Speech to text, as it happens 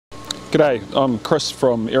G'day, I'm Chris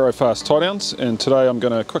from Aerofast Tie Downs, and today I'm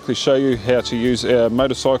going to quickly show you how to use our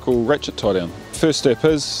motorcycle ratchet tie down. First step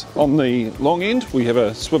is, on the long end we have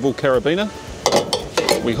a swivel carabiner.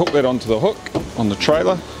 We hook that onto the hook on the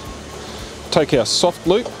trailer, take our soft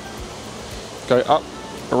loop, go up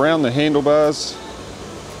around the handlebars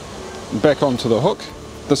and back onto the hook.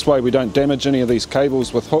 This way we don't damage any of these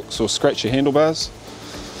cables with hooks or scratch your handlebars.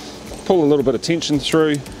 Pull a little bit of tension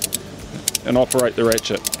through and operate the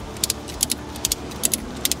ratchet.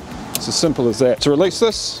 It's as simple as that. To release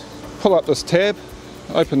this, pull up this tab,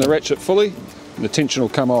 open the ratchet fully, and the tension will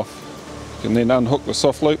come off. You can then unhook the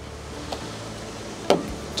soft loop,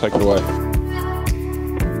 take it away.